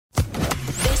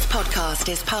podcast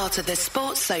is part of the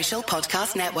Sports Social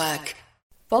Podcast Network.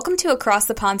 Welcome to Across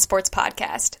the Pond Sports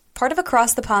Podcast, part of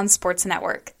Across the Pond Sports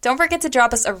Network. Don't forget to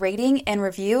drop us a rating and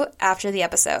review after the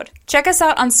episode. Check us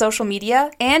out on social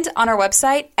media and on our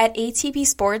website at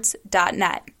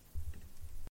atpsports.net.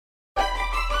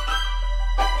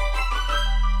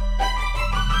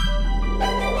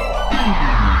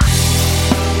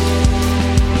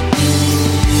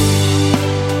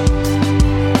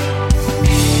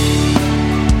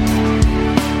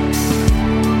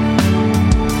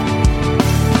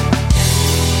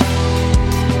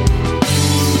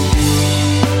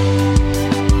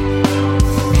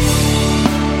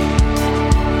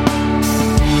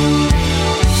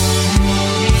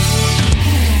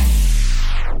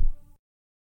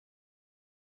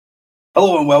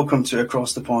 Hello and welcome to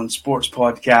Across the Pond Sports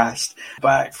Podcast.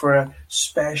 Back for a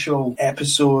special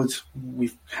episode.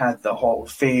 We've had the Hall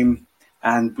of Fame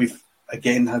and we've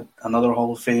again had another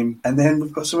Hall of Fame. And then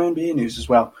we've got some NBA news as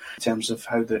well in terms of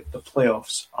how the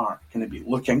playoffs are going to be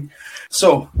looking.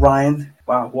 So, Ryan,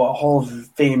 wow, what a Hall of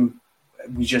Fame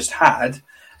we just had.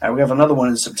 We have another one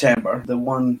in September. The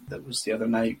one that was the other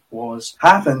night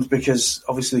happened because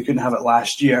obviously they couldn't have it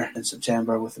last year in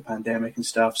September with the pandemic and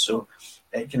stuff. So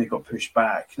it kind of got pushed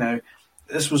back. Now,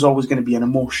 this was always going to be an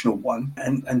emotional one,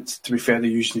 and to be fair, they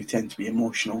usually tend to be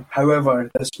emotional. However,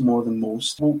 this more than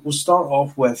most. We'll start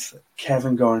off with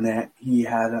Kevin Garnett. He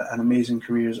had an amazing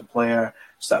career as a player.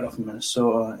 Started off in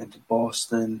Minnesota, into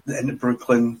Boston, into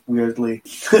Brooklyn, weirdly,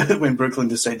 when Brooklyn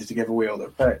decided to give away all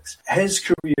their picks. His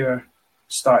career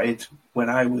started when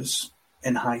I was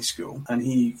in high school, and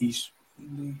he's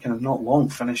kind of not long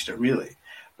finished it, really.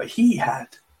 But he had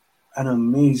an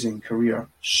amazing career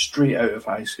straight out of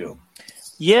high school.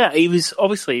 Yeah, he was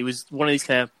one of these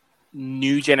kind of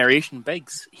new generation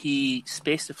bigs. He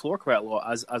spaced the floor quite a lot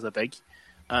as a big,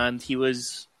 and he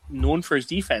was known for his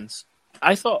defense.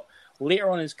 I thought later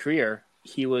on in his career,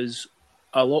 he was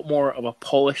a lot more of a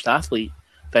polished athlete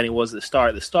than he was at the start.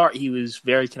 At the start, he was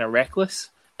very kind of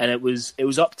reckless, and it was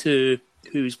up to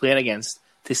who he was playing against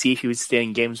to see if he would stay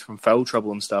in games from foul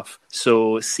trouble and stuff.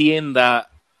 So seeing that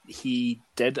he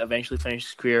did eventually finish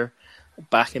his career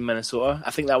back in Minnesota,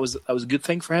 I think that was a good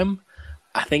thing for him.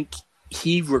 I think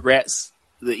he regrets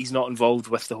that he's not involved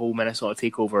with the whole Minnesota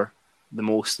takeover the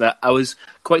most. That I was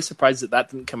quite surprised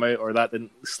that didn't come out or that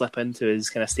didn't slip into his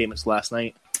kind of statements last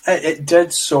night. It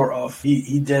did sort of.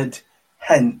 He did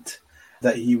hint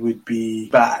that he would be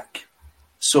back.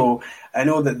 So I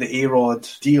know that the A-Rod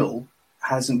deal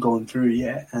hasn't gone through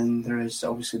yet, and there is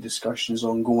obviously discussions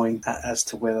ongoing as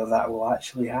to whether that will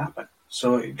actually happen.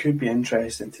 So it could be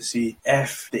interesting to see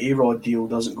if the A-Rod deal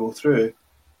doesn't go through,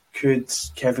 could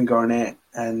Kevin Garnett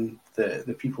and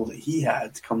the people that he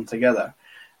had come together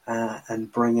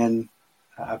and bring in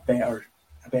a better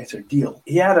deal.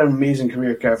 He had an amazing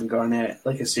career, Kevin Garnett.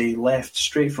 Like I say, left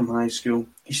straight from high school.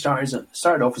 He started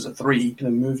off as a 3, and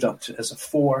then moved up as a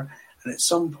 4. And at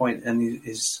some point in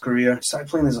his career, started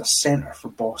playing as a centre for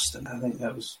Boston. I think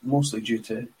that was mostly due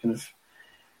to kind of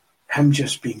him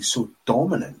just being so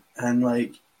dominant. And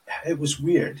it was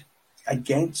weird.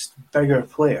 Against bigger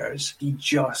players, he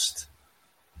just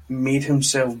made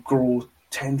himself grow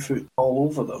 10 foot all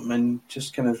over them and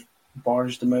just kind of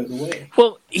barged them out of the way.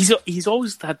 Well, he's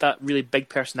always had that really big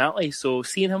personality. So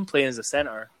seeing him playing as a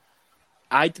centre,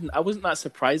 I wasn't that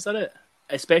surprised at it,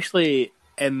 especially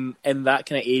in that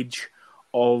kind of age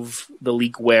of the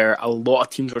league where a lot of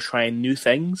teams were trying new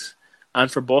things.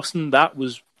 And for Boston, that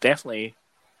was definitely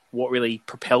what really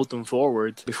propelled them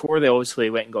forward. Before they obviously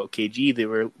went and got KG, they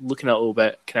were looking a little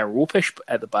bit kind of ropish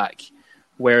at the back.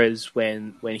 Whereas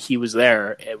when he was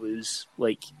there, it was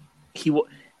like he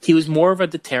was more of a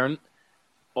deterrent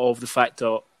of the fact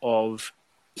of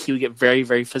he would get very,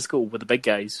 very physical with the big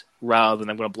guys rather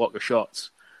than I'm going to block your shots.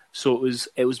 So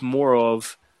it was more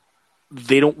of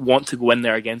they don't want to go in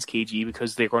there against KG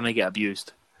because they're going to get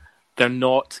abused. They're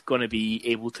not going to be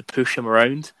able to push him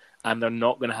around, and they're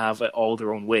not going to have it all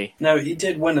their own way. Now, he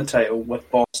did win a title with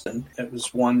Boston. It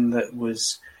was one that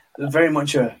was very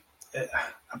much a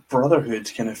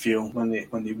brotherhood kind of feel when they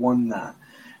won that.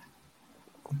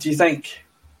 Do you think,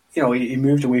 he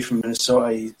moved away from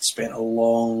Minnesota, he spent a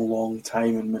long, long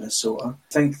time in Minnesota.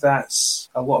 I think that's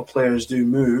a lot of players do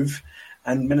move,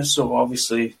 and Minnesota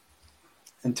obviously,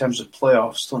 in terms of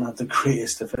playoffs, don't have the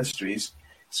greatest of histories,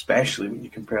 especially when you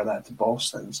compare that to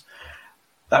Boston's.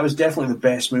 That was definitely the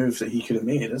best move that he could have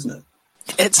made, isn't it?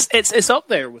 It's up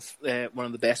there with one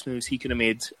of the best moves he could have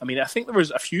made. I mean, I think there was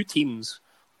a few teams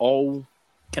all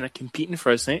kind of competing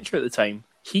for his signature at the time.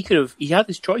 He had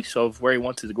his choice of where he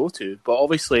wanted to go to, but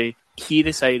obviously he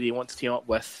decided he wanted to team up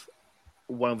with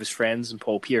one of his friends and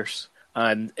Paul Pierce.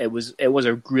 and it was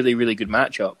a really, really good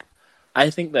matchup. I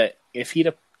think that if he'd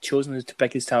have chosen to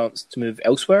pick his talents to move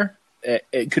elsewhere,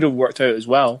 it could have worked out as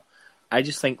well. I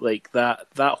just think like that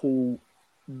whole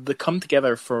the come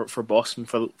together for Boston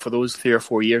for those 3 or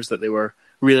 4 years that they were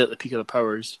really at the peak of their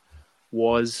powers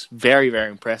was very,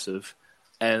 very impressive,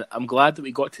 and I'm glad that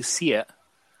we got to see it.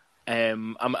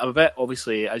 I'm a bit,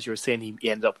 obviously, as you were saying, he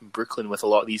ended up in Brooklyn with a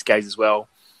lot of these guys as well.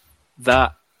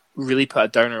 That really put a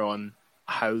downer on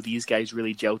how these guys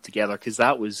really gelled together, because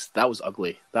that was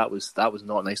ugly. That was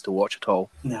not nice to watch at all.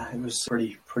 Nah, it was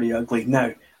pretty ugly.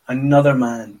 Now, another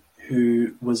man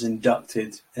who was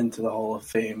inducted into the Hall of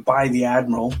Fame by the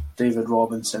Admiral, David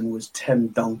Robinson, was Tim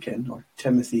Duncan, or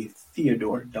Timothy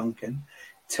Theodore Duncan.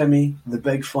 Timmy, the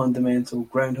Big Fundamental,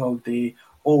 Groundhog Day,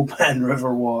 Old Man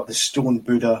Riverwalk, the Stone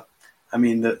Buddha. I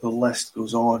mean, the list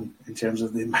goes on in terms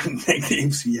of the amount of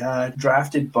nicknames he had.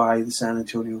 Drafted by the San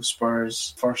Antonio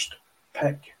Spurs, first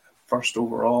pick, first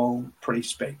overall, pretty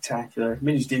spectacular.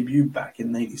 Made his debut back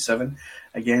in 97.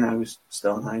 Again, I was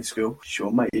still in high school,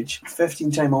 showing my age.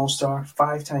 15-time All-Star,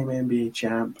 5-time NBA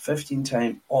champ,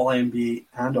 15-time All-NBA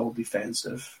and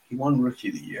All-Defensive. He won Rookie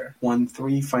of the Year, won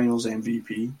 3 Finals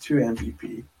MVP, 2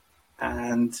 MVP,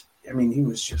 and, I mean, he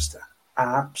was just an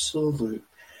absolute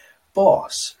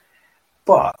boss.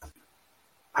 But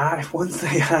one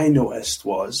thing I noticed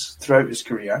was, throughout his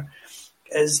career,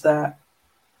 is that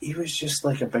he was just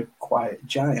like a big quiet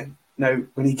giant. Now,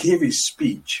 when he gave his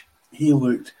speech, he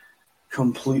looked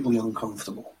completely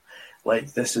uncomfortable.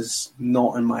 Like, this is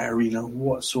not in my arena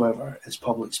whatsoever, is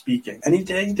public speaking. And he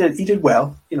did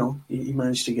well, you know, he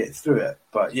managed to get through it.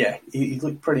 But yeah, he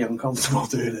looked pretty uncomfortable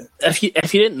doing it. If you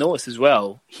didn't notice as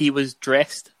well, he was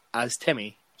dressed as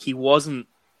Timmy. He wasn't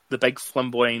the big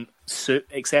flamboyant suit,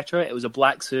 etc. It was a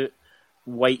black suit,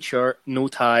 white shirt, no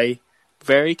tie,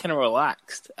 very kind of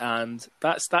relaxed, and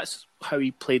that's how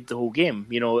he played the whole game.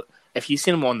 You know, if you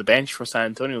seen him on the bench for San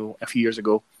Antonio a few years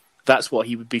ago, that's what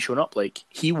he would be showing up like.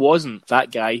 He wasn't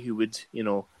that guy who would, you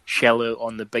know, shell out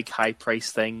on the big high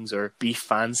price things or be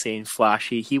fancy and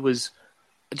flashy. He was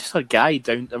just a guy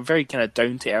a very kind of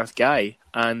down to earth guy,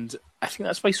 and I think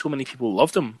that's why so many people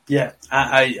loved him. Yeah,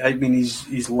 I mean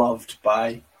he's loved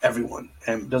by everyone.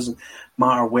 It doesn't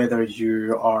matter whether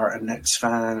you are a Knicks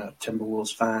fan, a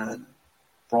Timberwolves fan,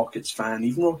 Rockets fan,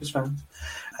 even Rockets fans.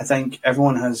 I think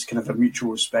everyone has kind of a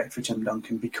mutual respect for Tim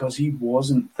Duncan because he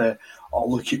wasn't the, oh,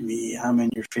 look at me, I'm in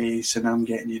your face and I'm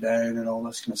getting you down and all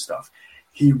this kind of stuff.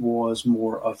 He was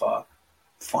more of a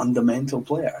fundamental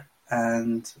player,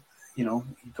 and, you know,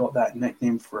 he got that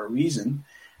nickname for a reason,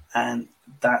 and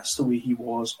that's the way he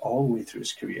was all the way through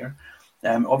his career.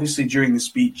 Obviously, during the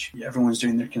speech, everyone's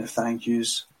doing their kind of thank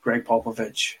yous. Greg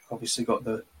Popovich obviously got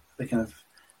the kind of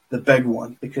the big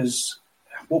one, because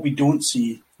what we don't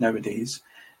see nowadays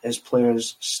is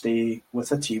players stay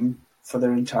with a team for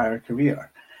their entire career.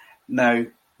 Now,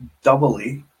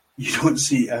 doubly, you don't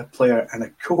see a player and a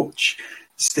coach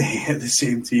stay at the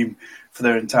same team for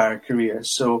their entire career.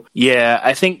 So yeah,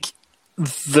 I think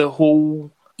the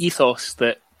whole ethos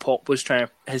that Pop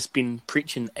has been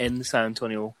preaching in San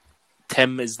Antonio,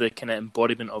 Tim is the kind of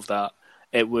embodiment of that.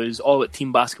 It was all about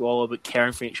team basketball, all about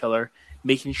caring for each other,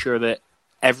 making sure that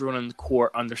everyone on the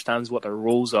court understands what their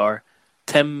roles are.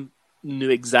 Tim knew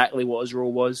exactly what his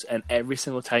role was, and every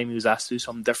single time he was asked to do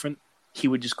something different, he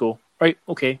would just go, right,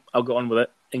 okay, I'll get on with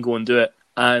it, and go and do it.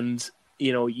 And,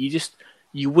 you know,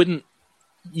 you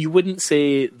wouldn't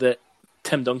say that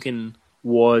Tim Duncan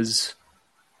was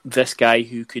this guy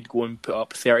who could go and put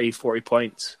up 30, 40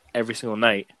 points every single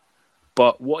night.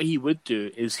 But what he would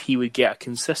do is he would get a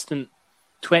consistent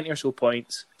 20 or so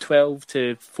points, 12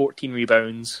 to 14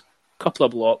 rebounds, couple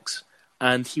of blocks,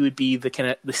 and he would be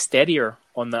the steadier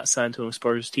on that San Antonio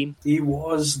Spurs team. He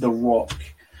was the rock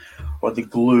or the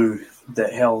glue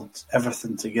that held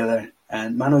everything together.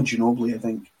 And Manu Ginobili, I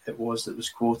think it was, that was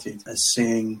quoted as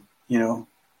saying, you know,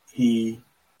 he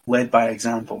led by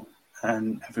example,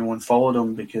 and everyone followed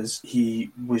him because he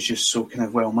was just so kind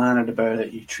of well-mannered about it.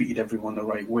 He treated everyone the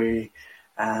right way,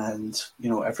 and, you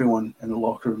know, everyone in the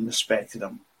locker room respected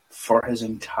him for his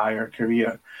entire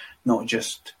career, not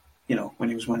just, you know, when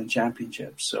he was winning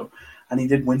championships. So, and he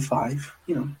did win 5,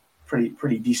 you know,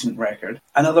 pretty decent record.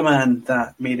 Another man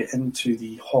that made it into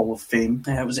the Hall of Fame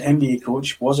was NBA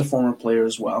coach, was a former player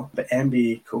as well, but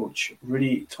NBA coach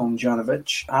Rudy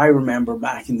Tomjanovich. I remember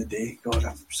back in the day, God,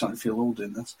 I'm starting to feel old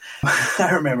doing this.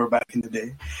 I remember back in the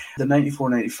day, the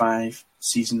 94-95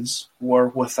 seasons were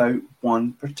without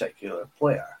one particular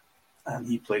player. And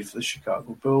he played for the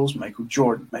Chicago Bulls, Michael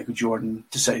Jordan. Michael Jordan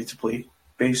decided to play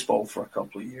baseball for a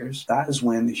couple of years. That is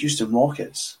when the Houston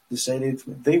Rockets decided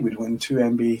they would win 2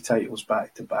 NBA titles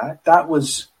back to back. That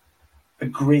was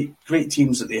great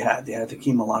teams that they had. They had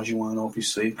Hakeem Olajuwon,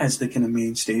 obviously, as the kind of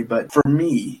mainstay. But for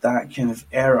me, that kind of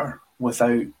era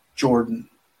without Jordan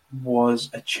was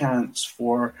a chance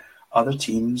for other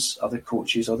teams, other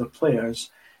coaches, other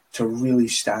players to really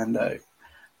stand out.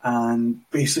 And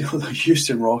basically what the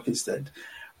Houston Rockets did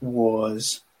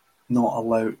was not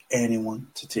allow anyone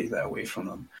to take that away from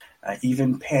them.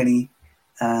 Even Penny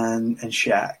and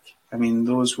Shaq. I mean,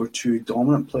 those were two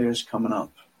dominant players coming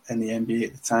up in the NBA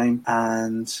at the time,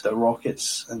 and the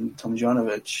Rockets and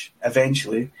Tomjanovich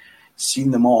eventually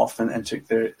seen them off and took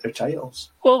their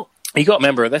titles. Well, you got to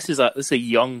remember, this is a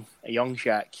young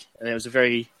Shaq, and it was a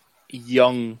very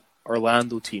young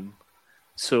Orlando team.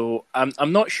 So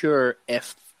I'm not sure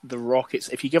if the Rockets,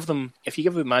 if you give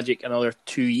the Magic another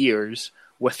 2 years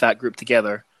with that group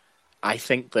together, I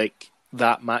think like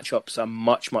that matchup's a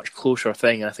much closer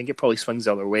thing, and I think it probably swings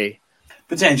the other way.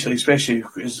 Potentially, especially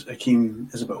because Hakeem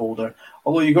is a bit older.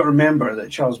 Although you've got to remember that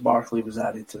Charles Barkley was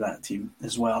added to that team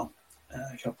as well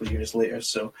a couple of years later.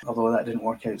 So, although that didn't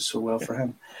work out so well for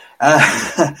him. Not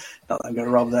that I'm going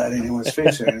to rub that in anyone's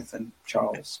face or anything,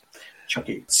 Charles.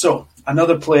 Chucky. So,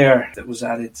 another player that was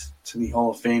added to the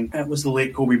Hall of Fame was the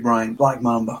late Kobe Bryant. Black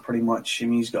Mamba, pretty much. I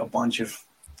mean, he's got a bunch of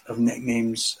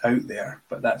nicknames out there,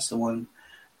 but that's the one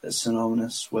that's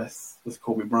synonymous with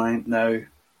Kobe Bryant. Now,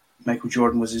 Michael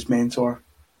Jordan was his mentor,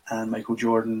 and Michael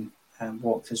Jordan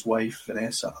walked his wife,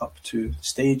 Vanessa, up to the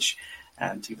stage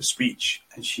to give a speech,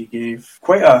 and she gave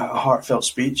quite a heartfelt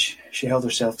speech. She held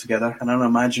herself together, an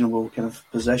unimaginable kind of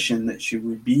position that she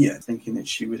would be in, thinking that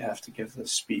she would have to give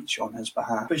this speech on his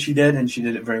behalf. But she did, and she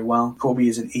did it very well. Kobe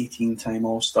is an 18-time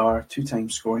All-Star, 2-time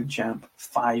scoring champ,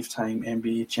 5-time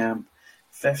NBA champ,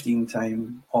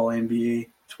 15-time All-NBA,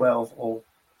 12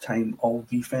 all-time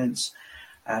All-Defense.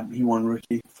 He won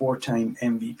Rookie, 4-time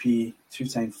MVP,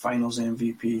 2-time Finals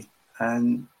MVP,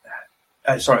 and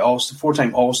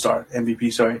 4-time All-Star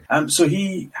MVP. So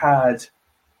he had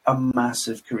a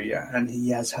massive career, and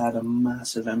he has had a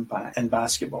massive impact in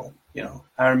basketball. You know,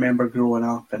 I remember growing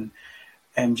up, and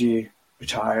MJ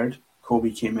retired.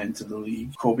 Kobe came into the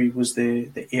league. Kobe was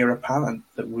the heir apparent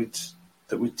that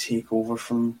would take over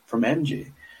from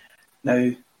MJ.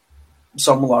 Now,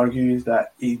 some will argue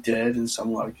that he did, and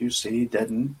some will argue say he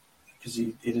didn't, because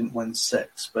he didn't win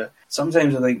 6. But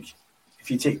sometimes I think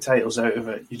if you take titles out of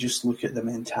it, you just look at the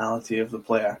mentality of the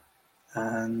player.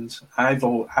 And I've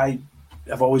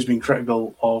always been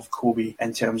critical of Kobe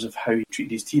in terms of how he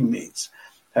treated his teammates.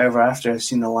 However, after I've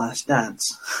seen The Last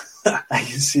Dance, I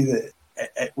can see that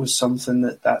it was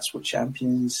something that's what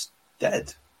champions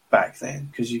did back then,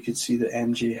 because you could see that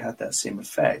MJ had that same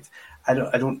effect.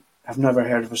 I've never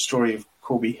heard of a story of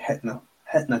Kobe hitting a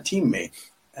teammate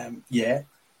yet,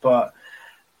 but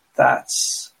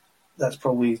that's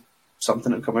probably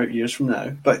something that'll come out years from now.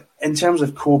 But in terms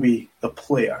of Kobe, the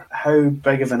player, how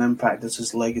big of an impact does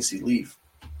his legacy leave?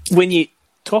 When you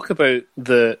talk about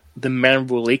the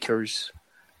memorable Lakers,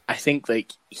 I think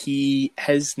like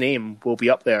his name will be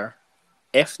up there,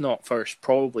 if not first,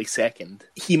 probably second.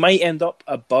 He might end up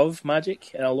above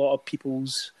Magic in a lot of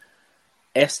people's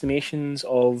estimations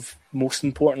of most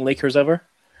important Lakers ever.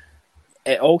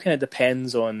 It all kind of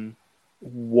depends on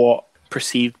what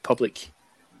perceived public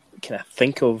kind of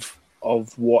think of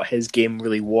what his game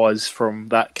really was from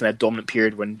that kind of dominant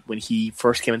period when he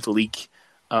first came into the league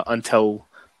until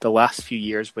the last few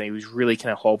years when he was really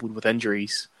kind of hobbled with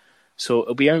injuries. So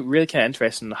it'll be really kind of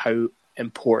interesting how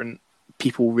important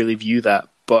people really view that.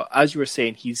 But as you were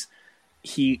saying,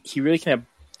 he really kind of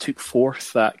took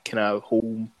forth that kind of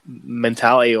whole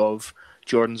mentality of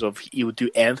Jordan's of he would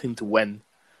do anything to win.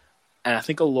 And I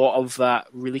think a lot of that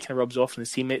really kind of rubs off on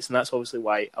his teammates, and that's obviously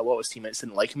why a lot of his teammates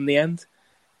didn't like him in the end.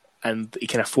 And he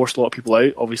kind of forced a lot of people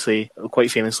out. Obviously,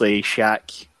 quite famously,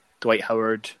 Shaq, Dwight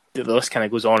Howard, the list kind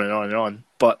of goes on and on and on.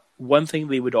 But one thing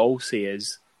they would all say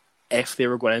is if they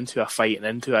were going into a fight and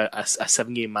into a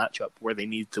 7-game matchup where they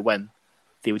needed to win,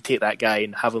 they would take that guy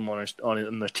and have him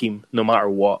on their team no matter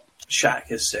what. Shaq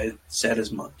has said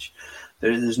as much.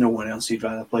 There's no one else he'd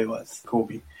rather play with,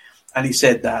 Kobe. And he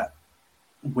said that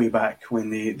way back when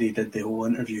they did the whole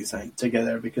interview thing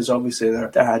together, because obviously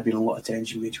there had been a lot of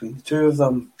tension between the two of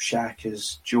them. Shaq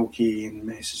is jokey and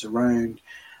messes around,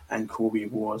 and Kobe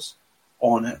was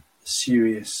on it,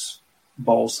 serious,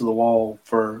 balls to the wall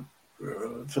for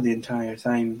the entire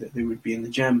time that they would be in the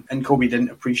gym. And Kobe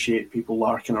didn't appreciate people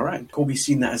larking around. Kobe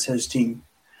seen that as his team,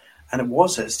 and it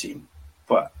was his team,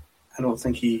 but I don't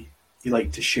think he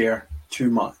liked to share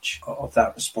too much of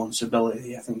that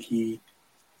responsibility. I think he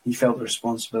felt the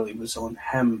responsibility was on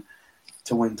him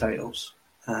to win titles,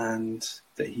 and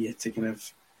that he had to kind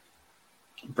of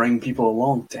bring people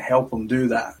along to help him do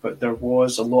that. But there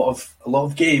was a lot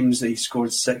of games that he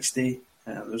scored 60.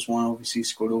 There's one obviously he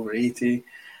scored over 80.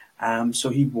 So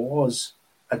he was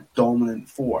a dominant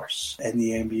force in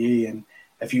the NBA. And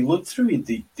if you look through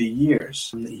the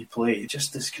years that he played,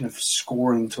 just this kind of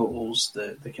scoring totals,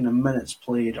 the kind of minutes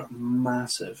played are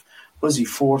massive. Was he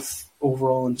 4th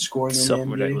overall in scoring in the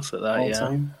NBA ridiculous like that, all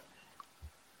time?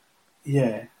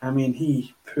 Yeah, I mean,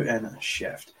 he put in a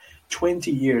shift.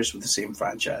 20 years with the same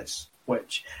franchise,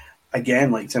 which,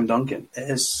 again, like Tim Duncan,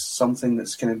 it is something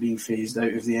that's kind of being phased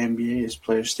out of the NBA as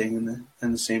players staying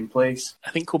in the same place.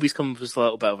 I think Kobe's come with a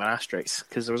little bit of an asterisk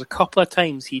because there was a couple of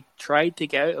times he tried to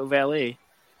get out of LA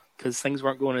because things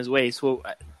weren't going his way. So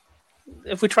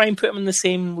if we try and put him in the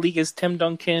same league as Tim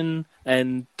Duncan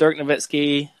and Dirk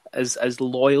Nowitzki as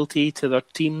loyalty to their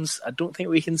teams, I don't think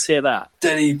we can say that.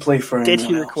 Did he play for anyone Did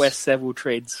he else? request several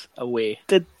trades away?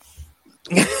 But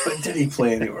did he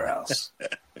play anywhere else?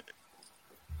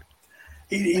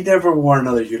 He never wore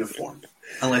another uniform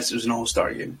unless it was an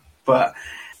all-star game. But,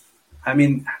 I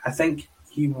mean, I think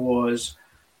he was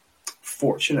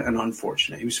fortunate and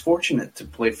unfortunate. He was fortunate to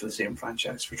play for the same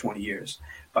franchise for 20 years.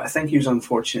 But I think he was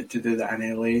unfortunate to do that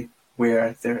in LA,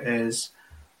 where there is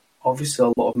obviously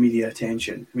a lot of media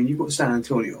attention. I mean, you go to San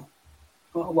Antonio,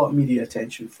 not a lot of media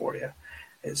attention for you.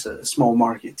 It's a small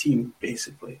market team,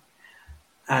 basically.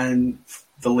 And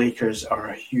the Lakers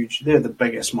are they're the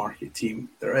biggest market team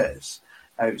there is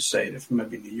outside of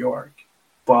maybe New York.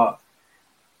 But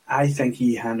I think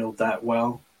he handled that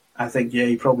well. I think,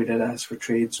 he probably did ask for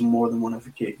trades on more than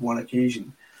one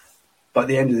occasion. But at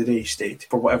the end of the day, he stayed.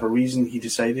 For whatever reason he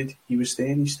decided he was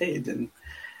staying, he stayed. And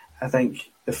I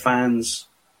think the fans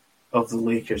of the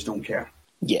Lakers don't care.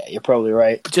 Yeah, you're probably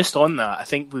right. But just on that, I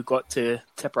think we've got to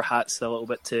tip our hats a little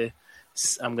bit to,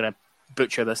 I'm going to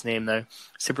butcher this name now,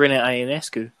 Sabrina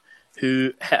Ionescu,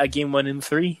 who hit a game-winning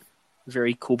 3,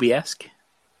 very Kobe-esque,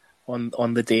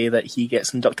 on the day that he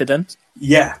gets inducted in.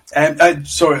 Yeah,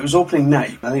 sorry, it was opening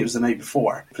night. I think it was the night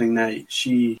before. Opening night,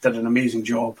 she did an amazing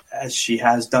job, as she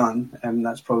has done, and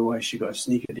that's probably why she got a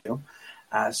sneaker deal,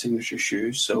 signature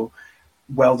shoes, so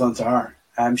well done to her.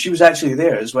 She was actually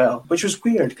there as well, which was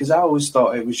weird, because I always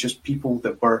thought it was just people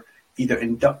that were either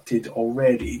inducted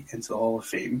already into the Hall of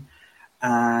Fame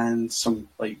and some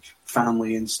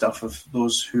family and stuff of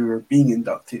those who are being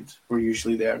inducted were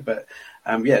usually there. But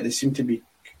they seemed to be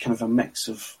kind of a mix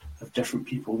of different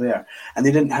people there, and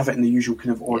they didn't have it in the usual kind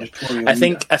of auditorium. I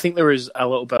think there was a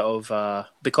little bit of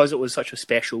because it was such a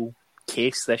special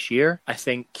case this year. I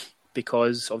think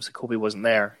because obviously Kobe wasn't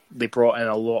there, they brought in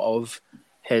a lot of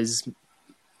his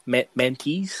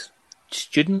mentees,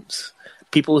 students,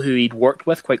 people who he'd worked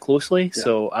with quite closely. Yeah.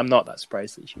 So I'm not that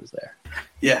surprised that she was there.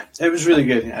 Yeah, it was really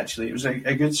good, actually. It was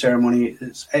a good ceremony.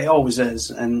 It always is.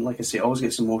 And like I say, it always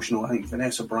gets emotional. I think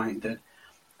Vanessa Bryant did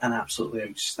an absolutely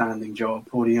outstanding job.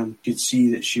 Podium, you could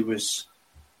see that she was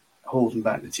holding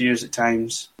back the tears at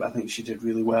times, but I think she did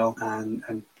really well,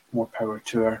 and more power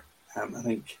to her. I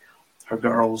think her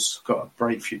girls got a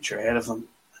bright future ahead of them.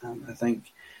 I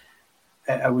think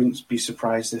I wouldn't be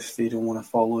surprised if they don't want to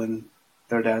follow in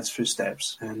their dad's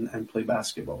footsteps and play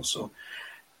basketball. So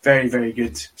very, very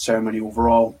good ceremony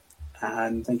overall.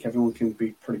 And I think everyone can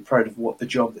be pretty proud of the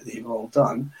job that they've all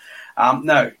done.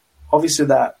 Now, obviously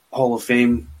that Hall of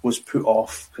Fame was put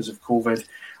off because of COVID.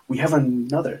 We have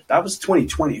another. That was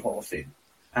 2020 Hall of Fame.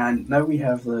 And now we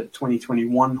have the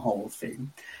 2021 Hall of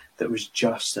Fame that was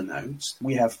just announced.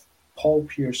 We have Paul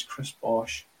Pierce, Chris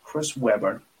Bosh, Chris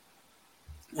Webber,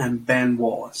 and Ben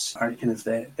Wallace are kind of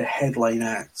the headline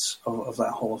acts of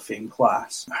that Hall of Fame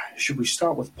class. Should we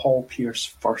start with Paul Pierce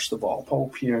first of all? Paul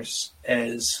Pierce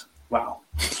is,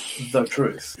 the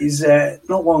truth. He's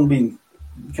not long been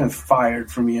kind of fired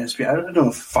from ESPN. I don't know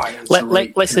if fired is the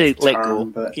right let's say term, let go.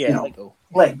 But, let go.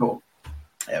 Let go.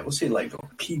 Yeah, we'll say let go.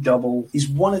 P-double. He's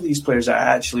one of these players I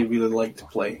actually really like to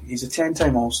play. He's a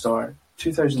 10-time All-Star,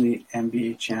 2008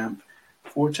 NBA champ,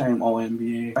 4-time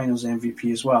All-NBA, Finals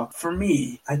MVP as well. For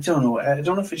me, I don't know. I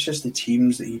don't know if it's just the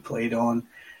teams that he played on,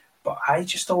 but I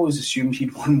just always assumed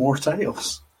he'd won more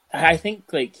titles. I think,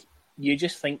 you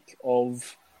just think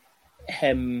of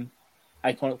him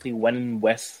iconically winning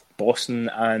with Boston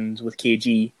and with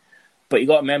KG, but you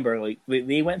got to remember,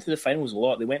 they went to the finals a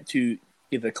lot. They went to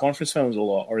either the conference finals a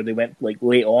lot, or they went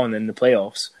late on in the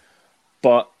playoffs,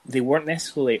 but they weren't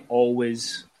necessarily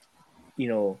always,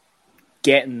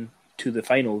 getting to the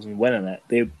finals and winning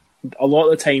it. A lot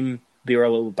of the time they were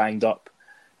a little banged up,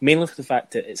 mainly for the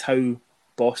fact that it's how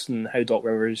Boston, how Doc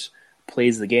Rivers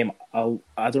plays the game. I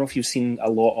don't know if you've seen a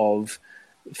lot of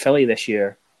Philly this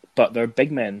year, but their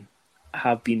big men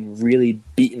have been really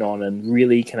beaten on and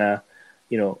really kind of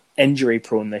injury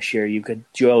prone this year. You've got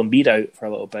Joel Embiid out for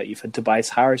a little bit. You've had Tobias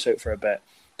Harris out for a bit.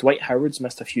 Dwight Howard's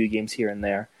missed a few games here and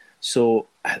there. So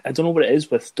I don't know what it is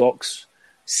with Doc's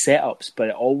setups, but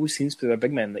it always seems to be the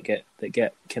big men that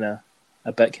get kind of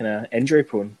a bit injury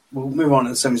prone. We'll move on to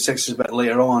the 76ers a bit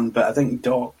later on, but I think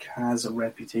Doc has a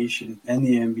reputation in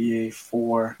the NBA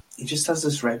for, he just has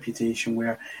this reputation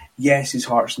where, yes, his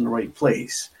heart's in the right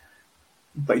place,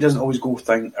 but he doesn't always go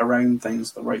around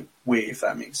things the right way, if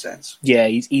that makes sense. Yeah,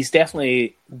 he's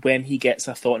definitely, when he gets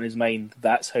a thought in his mind,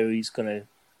 that's how it's gonna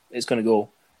go.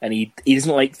 And he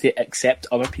doesn't like to accept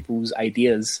other people's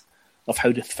ideas of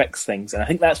how to fix things. And I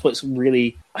think that's what's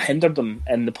really hindered him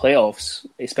in the playoffs,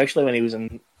 especially when he was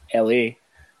in LA.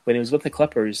 When he was with the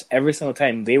Clippers, every single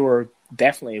time, they were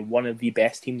definitely one of the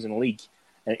best teams in the league.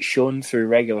 And it's shown through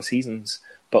regular seasons.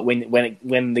 But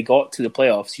when they got to the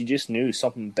playoffs, you just knew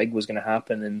something big was going to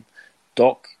happen. And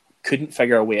Doc couldn't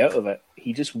figure a way out of it.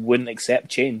 He just wouldn't accept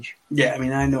change. Yeah, I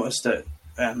mean, I noticed that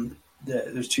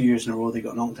there's 2 years in a row they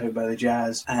got knocked out by the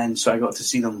Jazz. And so I got to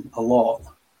see them a lot.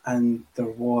 And there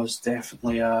was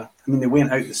definitely they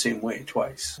went out the same way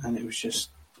twice, and it was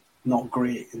just not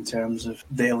great in terms of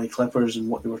the LA Clippers and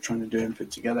what they were trying to do and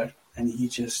put together. And he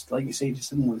just, like you say,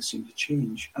 just didn't want to seem to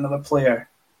change. Another player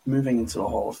moving into the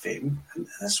Hall of Fame, and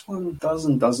this one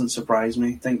doesn't surprise me.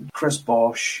 I think Chris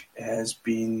Bosh has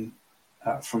been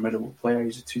a formidable player.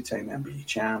 He's a two-time NBA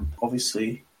champ.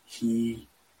 Obviously, he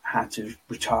had to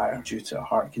retire due to a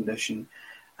heart condition,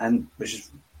 and which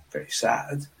is very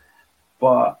sad.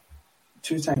 But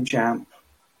two-time champ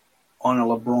on a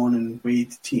LeBron and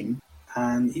Wade team,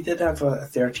 and he did have a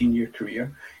 13-year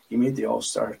career. He made the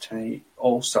All-Star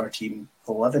team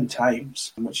 11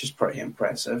 times, which is pretty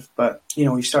impressive. But,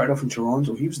 he started off in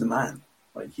Toronto. He was the man.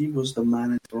 He was the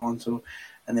man in Toronto.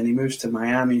 And then he moves to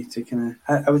Miami to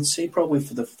I would say probably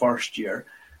for the first year,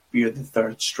 be the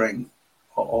third string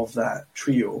of that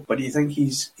trio. But do you think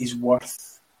he's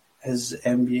worth his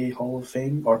NBA Hall of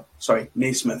Fame,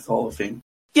 Naismith Hall of Fame?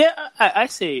 Yeah, I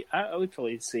would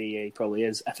probably say he probably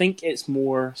is. I think it's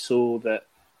more so that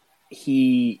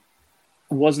he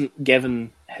wasn't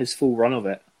given his full run of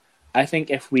it. I think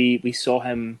if we saw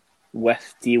him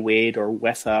with D Wade or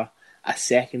with a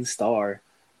second star,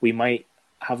 we might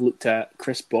have looked at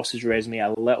Chris Bosh's resume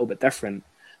a little bit different.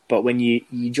 But when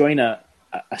you join a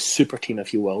super team,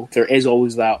 if you will, there is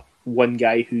always that one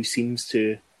guy who seems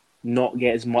to not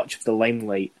get as much of the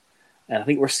limelight. And I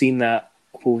think we're seeing that.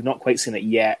 Well, we've not quite seen it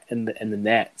yet in the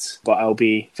Nets, but I'll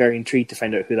be very intrigued to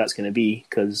find out who that's going to be,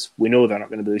 because we know they're not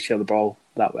going to be able to share the ball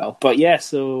that well. But yeah,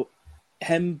 so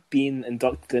him being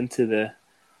inducted into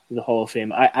the Hall of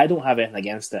Fame, I don't have anything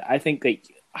against it. I think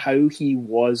how he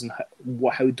was and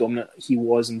how dominant he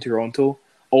was in Toronto,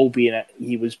 albeit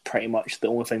he was pretty much the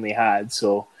only thing they had.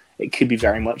 So it could be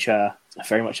very much a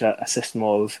system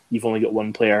of you've only got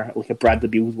one player, like a Bradley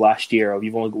Beal last year, or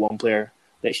you've only got one player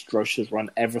that Rush has run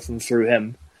everything through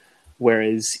him,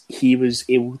 whereas he was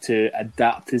able to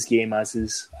adapt his game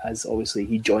as obviously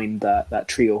he joined that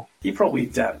trio. He probably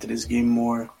adapted his game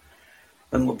more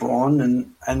than LeBron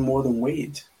and more than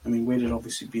Wade. I mean, Wade had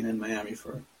obviously been in Miami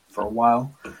for a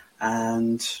while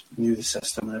and knew the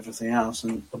system and everything else,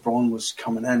 and LeBron was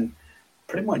coming in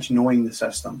pretty much knowing the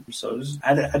system. So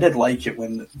I did like it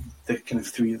when the kind of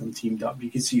three of them teamed up. You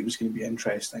could see it was going to be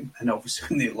interesting. And obviously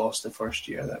when they lost the first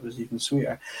year, that was even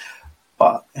sweeter.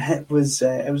 But it was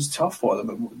tough for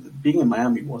them. Being in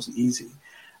Miami wasn't easy.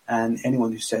 And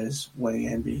anyone who says winning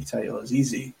an NBA title is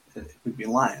easy, it would be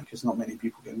lying, because not many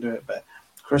people can do it. But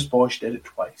Chris Bosh did it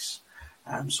twice.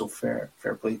 So fair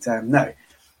play to him. Now,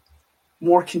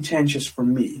 more contentious for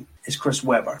me is Chris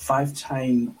Webber,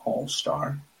 5-time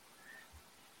All-Star,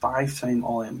 5-time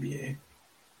All-NBA.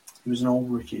 He was an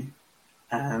All-Rookie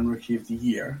and Rookie of the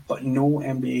Year, but no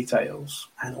NBA titles,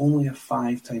 and only a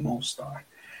 5-time All-Star.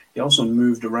 He also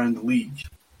moved around the league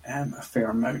a fair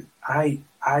amount.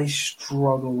 I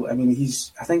struggle. I mean,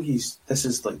 this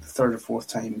is like the third or fourth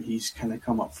time he's kind of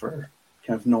come up for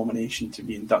kind of nomination to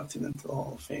be inducted into the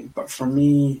Hall of Fame. But for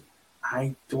me,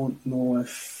 I don't know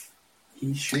if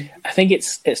he should. I think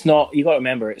it's not. You got to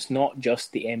remember, it's not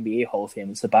just the NBA Hall of Fame;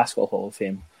 it's the Basketball Hall of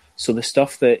Fame. So the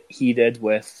stuff that he did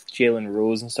with Jalen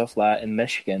Rose and stuff like that in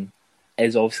Michigan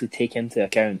is obviously taken into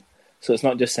account. So it's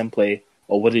not just simply,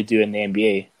 what did he do in the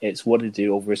NBA? It's what did he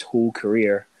do over his whole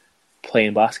career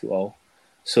playing basketball.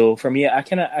 So for me, I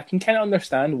can kind of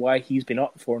understand why he's been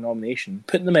up for nomination.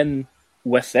 Putting them in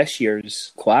with this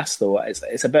year's class, though,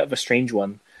 it's a bit of a strange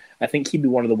one. I think he'd be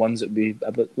one of the ones that would be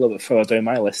a little bit further down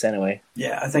my list anyway.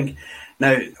 Yeah, I think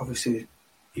now, obviously,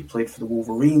 he played for the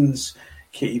Wolverines.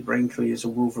 Katie Brinkley is a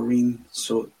Wolverine,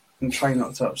 so I'm trying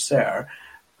not to upset her.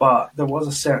 But there was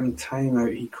a certain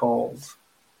timeout he called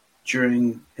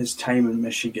during his time in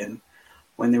Michigan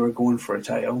when they were going for a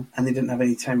title, and they didn't have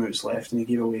any timeouts left, and he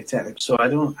gave away a technical. So I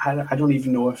don't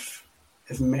even know if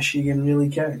Michigan really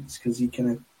counts, because he kind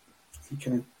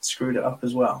of screwed it up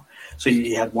as well. So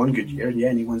he had one good year,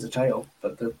 and he wins the title,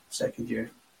 but the second year,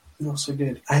 not so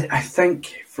good. I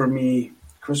think for me,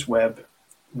 Chris Webb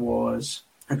was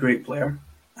a great player.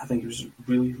 I think he was a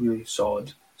really, really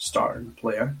solid starting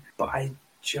player, but I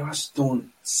just don't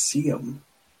see him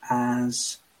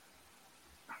as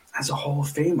a Hall of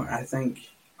Famer. I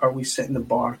think, are we setting the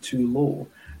bar too low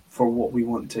for what we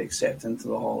want to accept into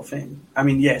the Hall of Fame? I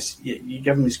mean, yes, you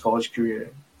give him his college career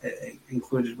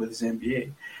included with his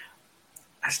NBA.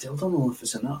 I still don't know if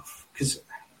it's enough, because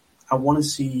I want to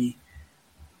see.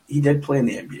 He did play in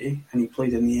the NBA, and he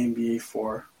played in the NBA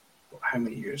for how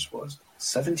many years was it?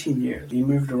 17 years. He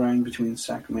moved around between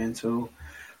Sacramento,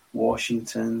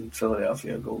 Washington,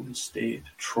 Philadelphia, Golden State,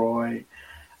 Detroit.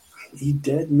 He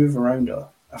did move around a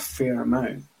fair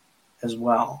amount as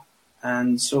well.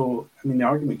 And so, I mean, the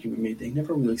argument can be made that he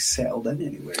never really settled in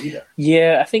anywhere either.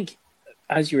 Yeah, I think,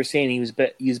 as you were saying, he was a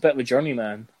bit of a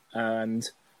journeyman, and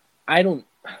I don't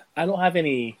have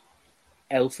any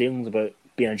ill feelings about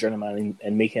being a journeyman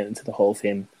and making it into the Hall of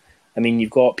Fame. I mean,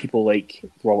 you've got people like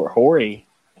Robert Horry,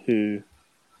 who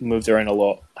moved around a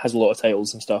lot, has a lot of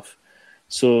titles and stuff.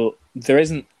 So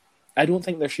I don't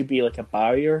think there should be like a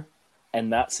barrier in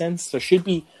that sense. There should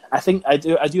be. I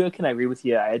do kind of agree with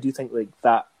you. I do think like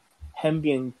that him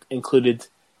being included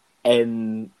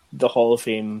in the Hall of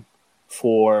Fame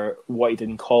for what he did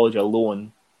in college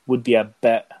alone would be a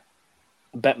bit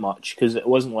much, because it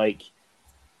wasn't like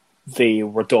they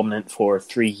were dominant for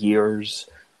 3 years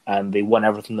and they won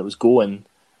everything that was going.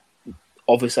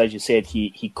 Obviously, as you said,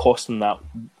 he cost them that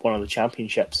one of the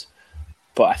championships.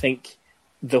 But I think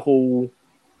the whole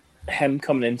him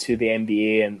coming into the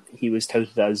NBA and he was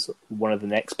touted as one of the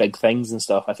next big things and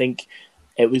stuff, I think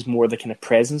it was more the kind of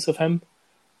presence of him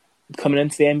coming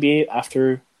into the NBA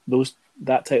after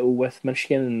that title with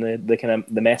Michigan and the kind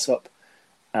of the mess up.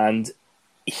 And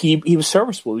he was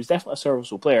serviceable. He was definitely a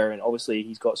serviceable player, and obviously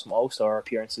he's got some All-Star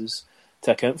appearances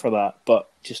to account for that, but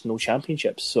just no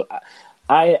championships. So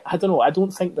I don't know. I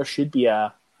don't think there should be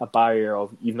a barrier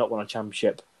of you've not won a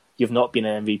championship, you've not been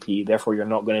an MVP, therefore you're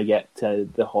not going to get to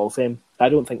the Hall of Fame. I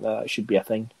don't think that should be a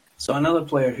thing. So another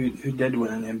player who did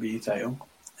win an NBA title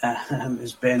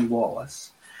is Ben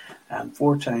Wallace.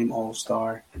 4-time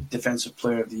All-Star, Defensive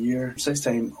Player of the Year,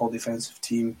 6-time All-Defensive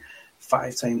Team,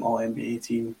 5-time All-NBA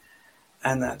Team,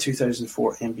 and that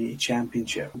 2004 NBA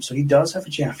Championship. So he does have a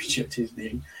championship to his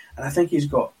name, and I think he's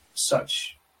got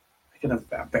such kind of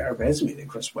a better resume than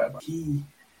Chris Webber. He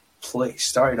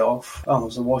started off, it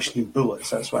was the Washington Bullets,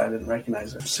 that's why I didn't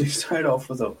recognise him. So he started off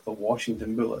with the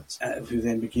Washington Bullets, who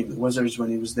then became the Wizards when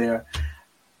he was there,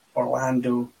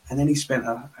 Orlando, and then he spent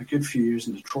a good few years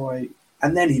in Detroit,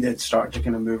 and then he did start to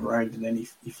kind of move around, and then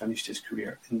he finished his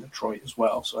career in Detroit as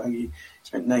well. So I think he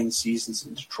spent 9 seasons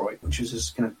in Detroit, which was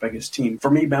his kind of biggest team. For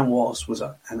me, Ben Wallace was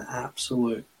an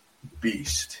absolute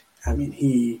beast. I mean,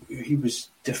 he was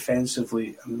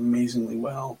defensively amazingly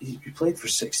well. He played for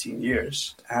 16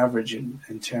 years. Average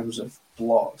in terms of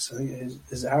blocks, I think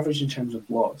his average in terms of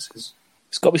blocks is...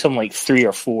 It's got to be something like 3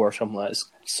 or 4 or something like that.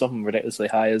 It's something ridiculously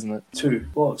high, isn't it? 2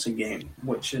 blocks a game,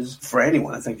 which is, for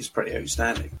anyone, I think is pretty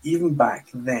outstanding. Even back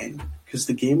then, because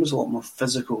the game was a lot more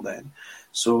physical then,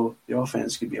 so the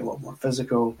offense could be a lot more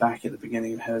physical back at the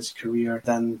beginning of his career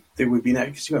than they would be now.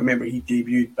 Because you got to remember, he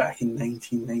debuted back in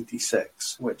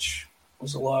 1996, which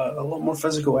was a lot more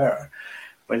physical era.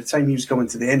 By the time he was coming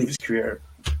to the end of his career,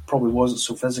 probably wasn't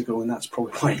so physical, and that's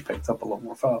probably why he picked up a lot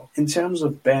more foul. In terms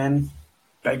of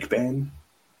Big Ben,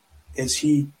 is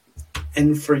he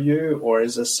in for you, or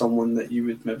is this someone that you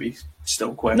would maybe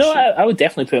still question? No, I would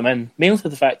definitely put him in, mainly for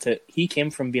the fact that he came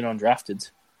from being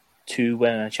undrafted to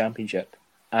winning a championship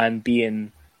and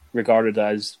being regarded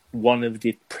as one of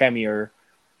the premier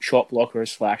shot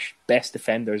blockers / best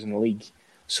defenders in the league.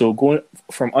 So going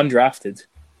from undrafted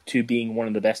to being one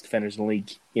of the best defenders in the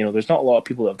league, there's not a lot of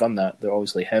people that have done that. They're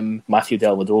obviously him, Matthew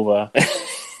Dellavedova.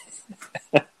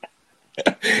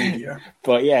 Yeah.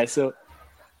 But yeah, so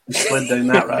went down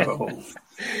that rabbit hole.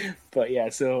 But yeah,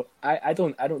 so I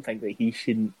don't think that he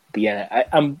shouldn't be in it.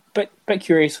 I'm a bit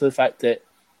curious for the fact that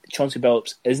Chauncey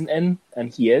Billups isn't in,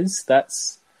 and he is.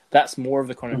 That's more of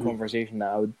the kind of conversation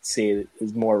that I would say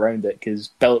is more around it,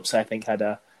 because Billups, I think, had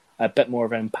a bit more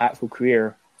of an impactful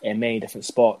career in many different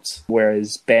spots,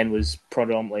 whereas Ben was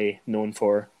predominantly known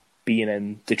for being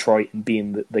in Detroit and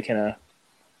being the kind of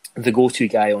the go-to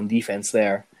guy on defense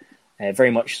there.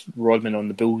 Very much Rodman on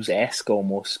the Bulls-esque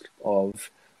almost of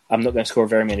I'm not going to score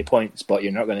very many points, but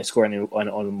you're not going to score any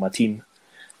on my team.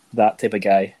 That type of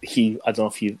guy. I don't know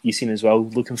if you've seen as well,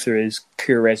 looking through his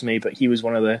career resume, but he was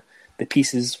one of the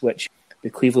pieces which the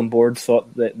Cleveland board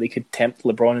thought that they could tempt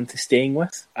LeBron into staying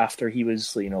with after he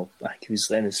was, like he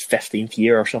was in his 15th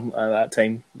year or something at that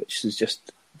time, which is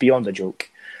just beyond a joke.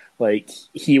 Like,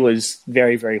 he was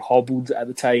very, very hobbled at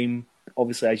the time.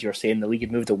 Obviously, as you're saying, the league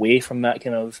had moved away from that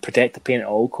kind of protect the paint at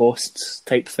all costs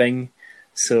type thing.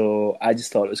 So I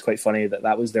just thought it was quite funny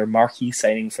that was their marquee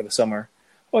signing for the summer.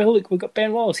 Oh, look, we've got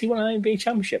Ben Wallace. He won an NBA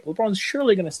championship. LeBron's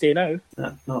surely going to stay now.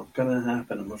 That's not going to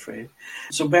happen, I'm afraid.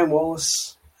 So Ben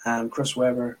Wallace, Chris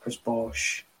Webber, Chris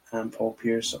Bosh, and Paul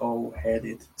Pierce all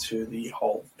headed to the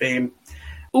Hall of Fame.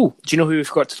 Oh, do you know who we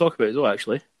forgot to talk about as well,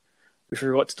 actually? We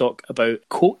forgot to talk about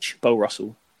Coach Bill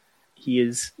Russell. He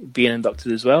is being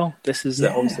inducted as well. This is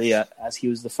obviously as he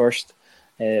was the first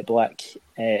black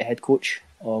head coach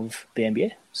of the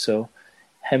NBA. So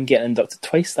him getting inducted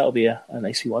twice, that'll be a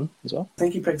nice one as well. I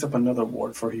think he picked up another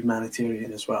award for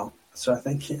humanitarian as well. So I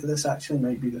think this actually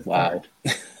might be the third.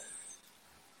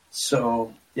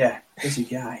 So, yeah, busy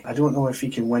guy. I don't know if he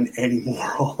can win any more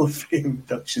Hall of Fame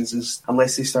inductions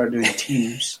unless they start doing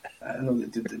teams. I know they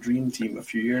did the Dream Team a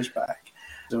few years back.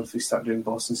 I don't know if they start doing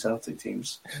Boston Celtic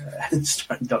teams and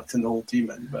start inducting the whole team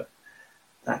in, but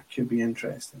that could be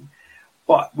interesting.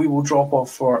 But we will drop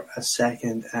off for a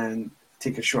second and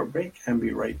take a short break and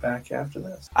be right back after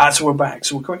this. So we're back.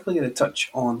 So we're quickly going to touch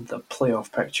on the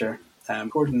playoff picture.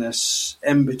 Recording this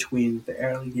in between the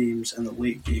early games and the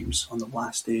late games on the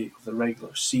last day of the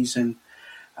regular season.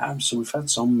 So we've had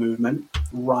some movement.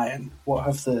 Ryan, what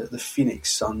have the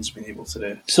Phoenix Suns been able to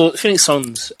do? So the Phoenix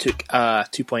Suns took a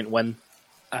 2-point win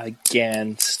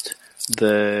against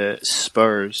the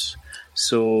Spurs.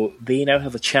 So they now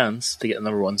have a chance to get the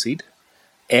number 1 seed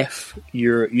if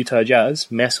your Utah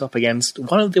Jazz mess up against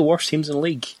one of the worst teams in the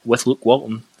league with Luke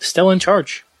Walton still in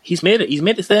charge. He's made it. He's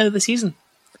made it to the end of the season.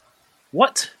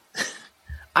 What?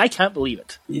 I can't believe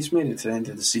it. He's made it to the end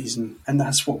of the season, and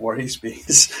that's what worries me.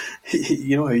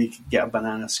 You know how you can get a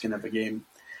banana skin of a game?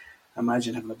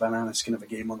 Imagine having a banana skin of a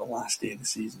game on the last day of the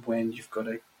season when you've got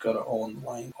it all on the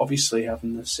line. Obviously,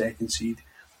 having the 2nd seed,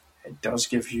 it does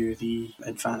give you the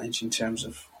advantage in terms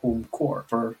of home court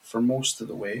for most of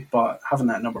the way, but having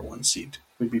that number 1 seed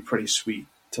would be pretty sweet.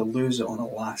 To lose it on the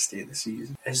last day of the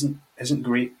season isn't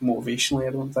great motivationally,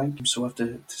 I don't think. So we'll have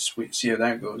to see how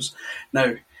that goes.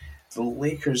 Now, the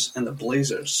Lakers and the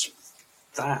Blazers,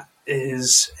 that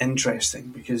is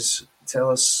interesting because tell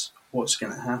us what's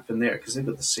going to happen there because they've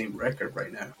got the same record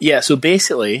right now. Yeah, so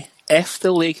basically, if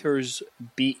the Lakers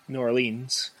beat New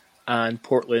Orleans and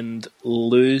Portland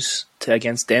lose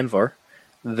against Denver,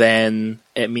 then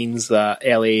it means that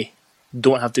LA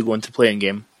don't have to go into play-in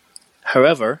game.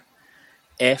 However,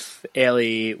 if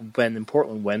LA win and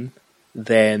Portland win,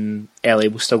 then LA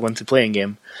will still go into play-in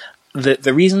game.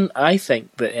 The reason I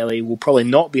think that LA will probably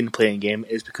not be in the play-in game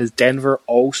is because Denver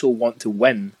also want to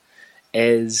win.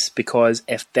 Is because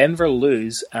if Denver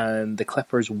lose and the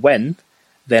Clippers win,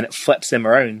 then it flips them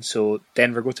around. So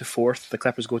Denver go to 4th, the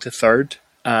Clippers go to 3rd,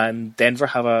 and Denver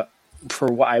have for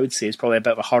what I would say is probably a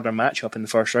bit of a harder matchup in the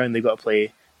first round. They've got to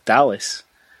play Dallas.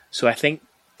 So I think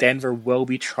Denver will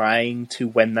be trying to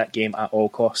win that game at all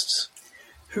costs.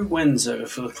 Who wins out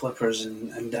of the Clippers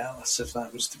and Dallas if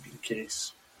that was to be the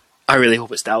case? I really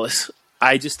hope it's Dallas.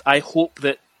 I hope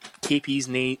that KP's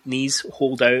knees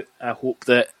hold out. I hope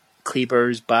that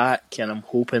Kleber's back, and I'm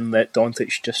hoping that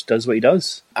Doncic just does what he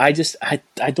does. I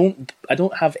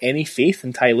don't have any faith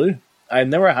in Ty Lue. I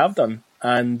never have done.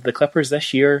 And the Clippers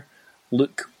this year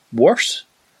look worse.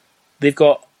 They've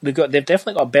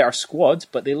definitely got a better squad,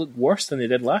 but they look worse than they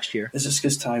did last year. Is this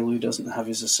because Ty Lue doesn't have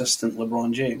his assistant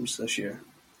LeBron James this year?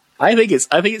 I think it's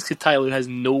because Ty Lue has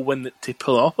no one to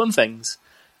pull up on things.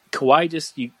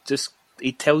 Kawhi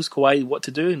he tells Kawhi what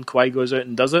to do, and Kawhi goes out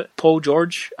and does it. Paul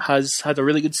George has had a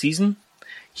really good season.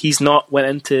 He's not went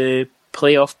into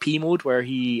playoff P mode where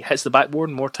he hits the backboard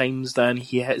more times than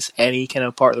he hits any kind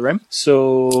of part of the rim.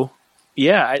 So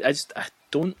yeah, I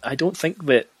don't think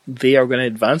that they are going to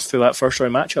advance through that first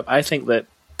round matchup. I think that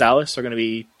Dallas are going to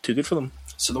be too good for them.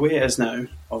 So the way it is now,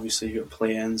 obviously you've got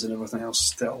play-ins and everything else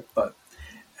still, but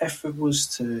if it was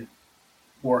to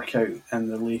work out and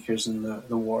the Lakers and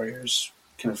the Warriors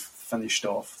kind of finished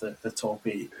off the top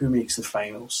 8, who makes the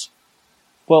finals?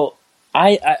 Well,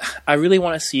 I really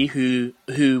want to see who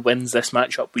wins this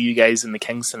matchup with you guys and the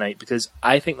Kings tonight, because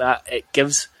I think that it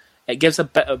gives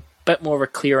a bit more of a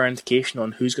clearer indication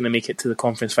on who's going to make it to the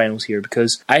conference finals here,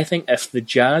 because I think if the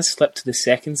Jazz slip to the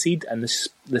 2nd seed and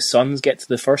the Suns get to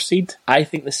the 1st seed, I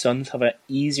think the Suns have an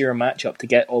easier matchup to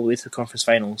get all the way to the conference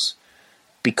finals,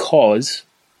 because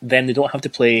then they don't have to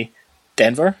play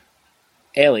Denver,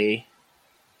 LA,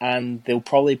 and they'll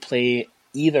probably play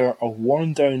either a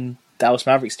worn-down Dallas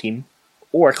Mavericks team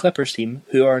or a Clippers team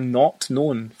who are not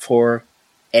known for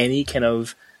any kind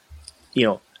of,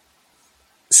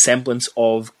 semblance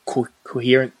of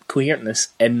coherentness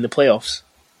in the playoffs.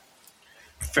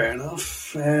 Fair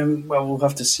enough. Well, we'll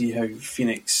have to see how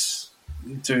Phoenix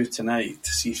do tonight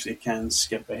to see if they can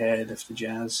skip ahead if the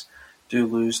Jazz do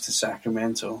lose to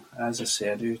Sacramento. As I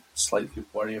say, I do slightly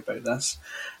worry about this,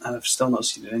 and I've still not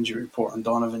seen an injury report on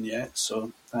Donovan yet,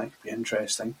 so that could be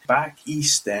interesting. Back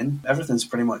east then, everything's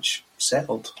pretty much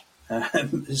settled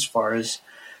as far as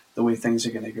the way things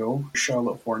are going to go.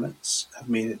 Charlotte Hornets have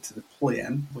made it to the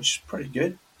play-in, which is pretty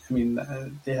good. I mean,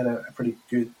 they had a pretty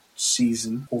good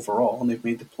season overall, and they've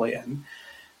made the play-in.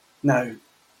 Now,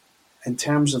 in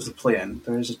terms of the play-in,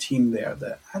 there is a team there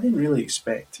that I didn't really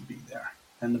expect to be there,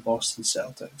 in the Boston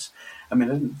Celtics. I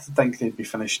mean, I didn't think they'd be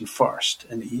finishing first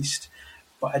in the East,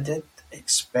 but I did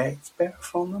expect better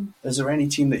from them. Is there any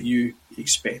team that you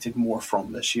expected more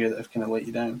from this year that have kind of let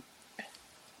you down?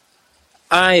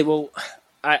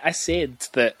 I said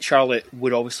that Charlotte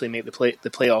would obviously make the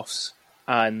playoffs,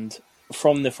 and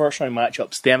from the first round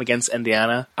matchups, them against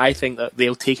Indiana, I think that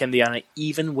they'll take Indiana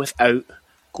even without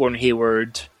Gordon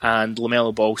Hayward and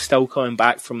LaMelo Ball still coming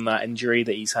back from that injury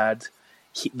that he's had.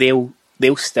 They'll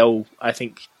still, I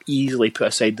think, easily put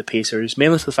aside the Pacers,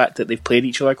 mainly for the fact that they've played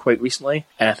each other quite recently,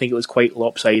 and I think it was quite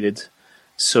lopsided.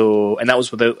 So, and that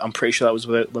was I'm pretty sure that was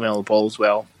without LaMelo Ball as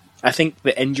well. I think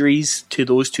the injuries to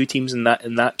those two teams in that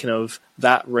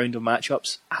round of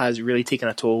matchups has really taken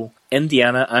a toll.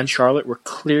 Indiana and Charlotte were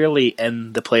clearly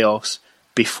in the playoffs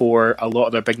before a lot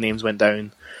of their big names went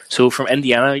down. So from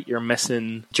Indiana, you're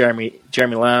missing Jeremy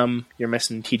Lamb, you're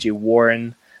missing TJ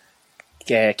Warren.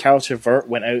 Carlos Levert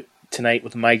went out tonight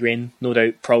with a migraine, no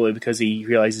doubt, probably because he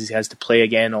realizes he has to play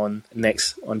again on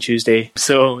Tuesday.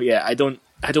 So yeah,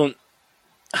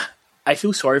 I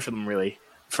feel sorry for them, really,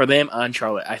 for them and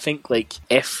Charlotte. I think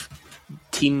if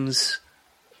teams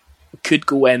could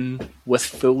go in with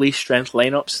fully strength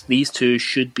lineups, these two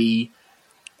should be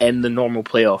in the normal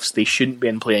playoffs. They shouldn't be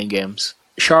in playing games.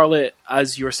 Charlotte,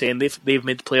 as you were saying, they've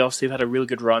made the playoffs. They've had a really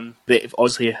good run. They've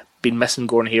obviously been missing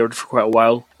Gordon Hayward for quite a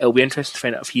while. It'll be interesting to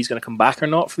find out if he's going to come back or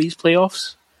not for these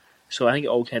playoffs. So I think it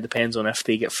all kind of depends on if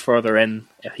they get further in,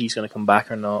 if he's going to come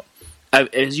back or not.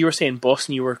 As you were saying,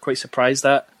 Boston, you were quite surprised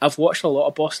at. I've watched a lot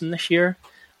of Boston this year,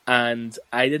 and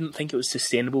I didn't think it was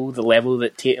sustainable, the level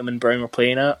that Tatum and Brown were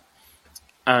playing at.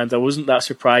 And I wasn't that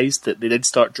surprised that they did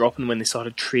start dropping when they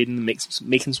started trading and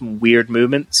making some weird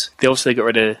movements. They also got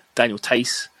rid of Daniel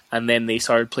Tice, and then they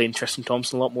started playing Tristan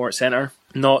Thompson a lot more at centre.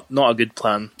 Not a good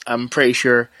plan. I'm pretty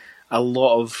sure a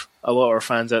lot of our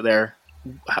fans out there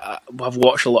have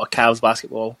watched a lot of Cavs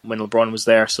basketball when LeBron was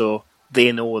there, so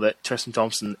they know that Tristan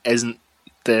Thompson isn't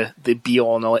the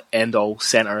be-all and end-all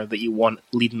centre that you want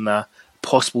leading a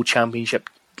possible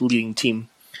championship leading team.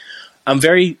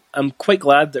 I'm quite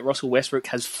glad that Russell Westbrook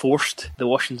has forced the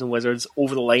Washington Wizards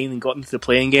over the line and got into the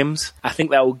playing games. I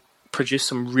think that will produce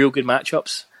some real good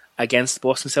matchups against the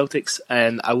Boston Celtics,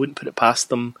 and I wouldn't put it past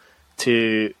them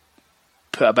to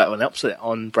put a bit of an upset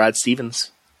on Brad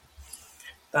Stevens.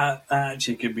 That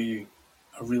actually could be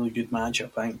a really good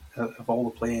matchup. I think of all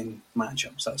the playing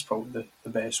matchups, that's probably the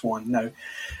best one. Now,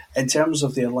 in terms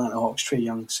of the Atlanta Hawks, Trae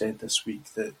Young said this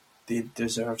week that they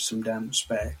deserve some damn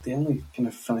respect. They only kind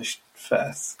of finished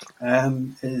fifth.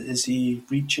 Is he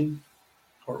reaching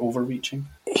or overreaching?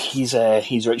 He's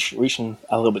reaching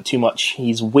a little bit too much.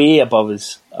 He's way above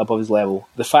his level.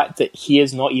 The fact that he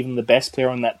is not even the best player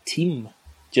on that team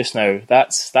just now,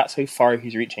 that's how far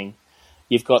he's reaching.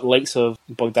 You've got the likes of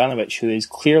Bogdanovic, who is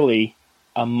clearly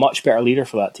a much better leader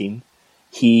for that team.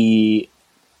 He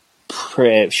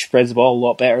spreads the ball a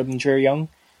lot better than Trae Young.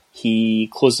 He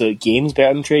closes out games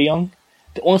better than Trae Young.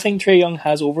 The only thing Trae Young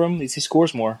has over him is he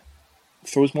scores more,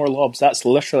 throws more lobs. That's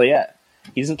literally it.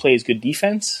 He doesn't play as good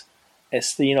defense.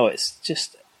 It's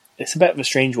a bit of a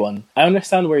strange one. I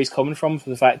understand where he's coming from for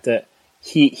the fact that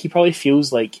he probably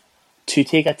feels like to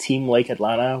take a team like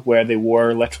Atlanta, where they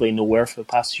were literally nowhere for the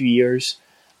past few years,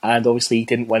 and obviously he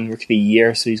didn't win Rookie of the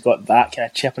Year, so he's got that kind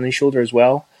of chip on his shoulder as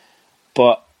well.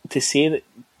 But to say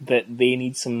that they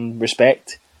need some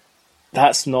respect,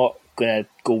 that's not going to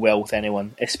go well with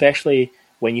anyone, especially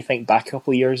when you think back a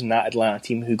couple of years in that Atlanta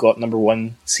team who got number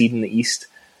one seed in the East,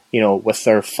 with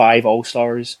their 5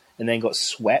 All-Stars, and then got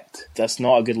swept. That's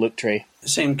not a good look, Trey. The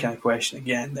same kind of question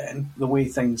again then. The way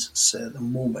things sit at the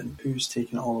moment, who's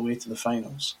taking it all the way to the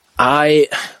finals? I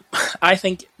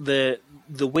think the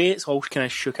way it's all kind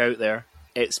of shook out there,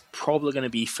 it's probably going to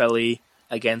be Philly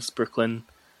against Brooklyn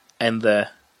in the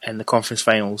in the conference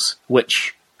finals,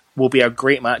 which will be a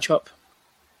great matchup.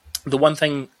 The one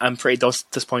thing I'm pretty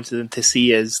disappointed to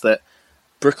see is that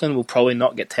Brooklyn will probably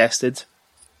not get tested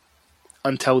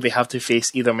until they have to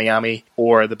face either Miami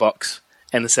or the Bucks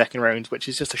in the second round, which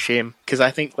is just a shame, because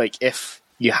I think like if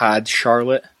you had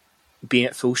Charlotte being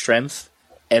at full strength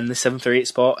in the 7th or 8th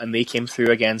spot and they came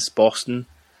through against Boston,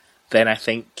 then I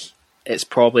think it's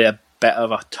probably a bit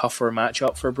of a tougher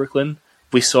matchup for Brooklyn.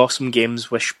 We saw some games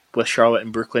with Charlotte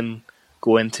and Brooklyn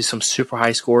go into some super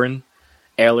high scoring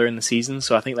earlier in the season,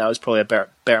 so I think that was probably a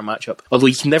better matchup. Although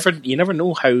you never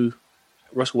know how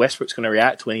Russell Westbrook's going to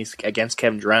react when he's against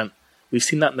Kevin Durant. We've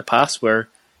seen that in the past where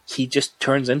he just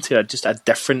turns into a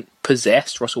different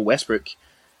possessed Russell Westbrook,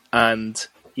 and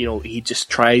he just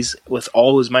tries with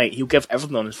all his might. He'll give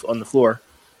everything on the floor.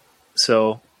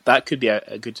 So that could be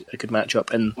a good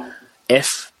matchup. And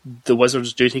if the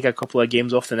Wizards do take a couple of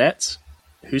games off the Nets,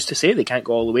 who's to say they can't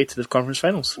go all the way to the conference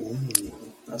finals?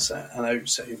 That's an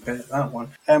outside bet, that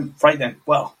one. Right then,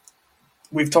 well,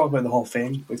 we've talked about the Hall of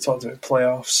Fame, we've talked about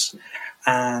playoffs,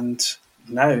 and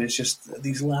now it's just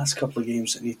these last couple of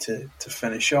games that need to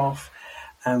finish off,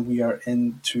 and we are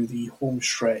into the home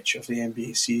stretch of the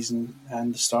NBA season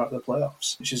and the start of the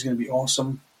playoffs, which is going to be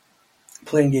awesome.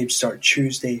 Playing games start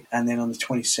Tuesday, and then on the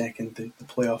 22nd, the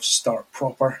playoffs start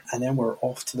proper, and then we're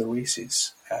off to the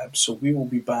races. So we will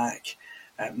be back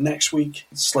next week,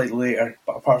 slightly later,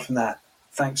 but apart from that,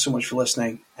 thanks so much for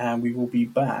listening, and we will be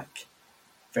back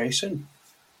very soon.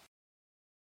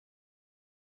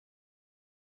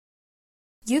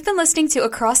 You've been listening to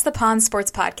Across the Pond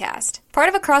Sports Podcast, part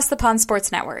of Across the Pond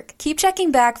Sports Network. Keep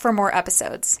checking back for more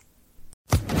episodes.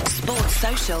 Sports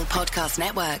Social Podcast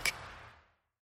Network.